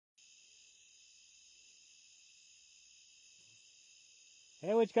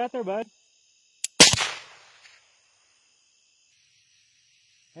Hey, what you got there, bud?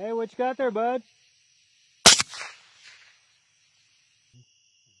 Hey, what you got there, bud?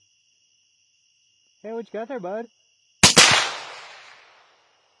 Hey, what you got there, bud?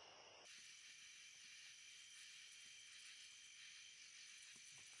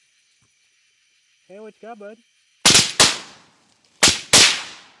 Hey, what you got, bud?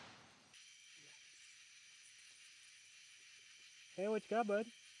 Hey, what you got, bud?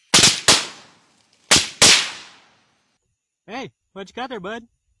 Hey, what you got there, bud?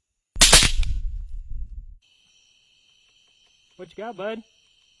 What you got, bud?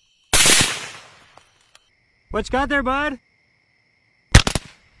 What you got there, bud?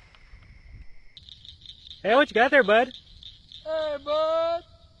 Hey, what you got there, bud? Hey, bud.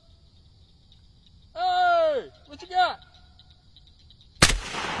 Hey, what you got?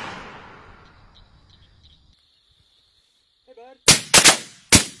 Hey, bud.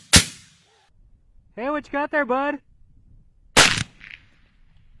 Hey, what you got there, bud?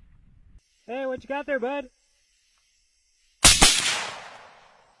 Hey, what you got there, bud?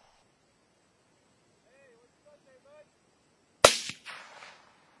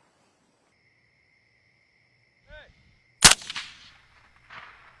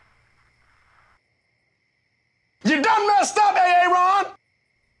 You done messed up, Aaron!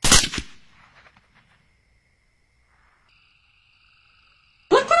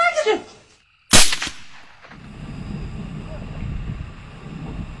 What president?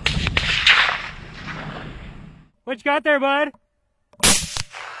 What you got there, bud?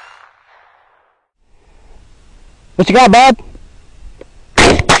 What you got, bud?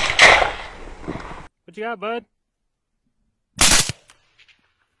 What you got, bud?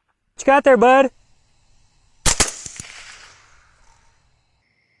 What you got there, bud?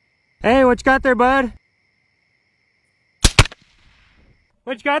 Hey, what you got there, bud?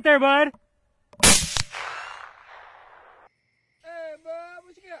 What you got there, bud? Hey, bud,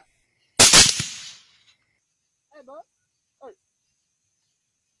 what you got? Hey, bud. Hey.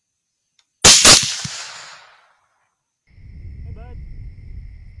 Hey, bud.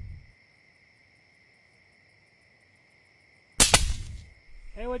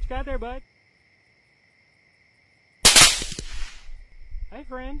 Hey, what you got there, bud? Hey,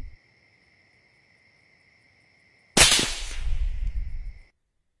 friend.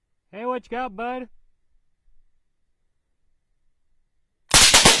 Hey, what you got, bud?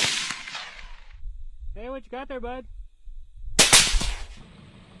 Hey, what you got there, bud?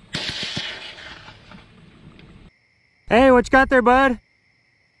 Hey, what you got there, bud?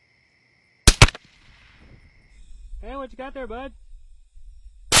 Hey, what you got there, bud?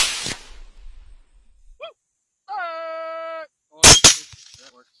 Hey. Oh,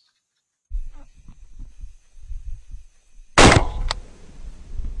 that works.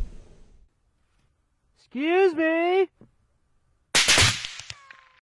 Excuse me.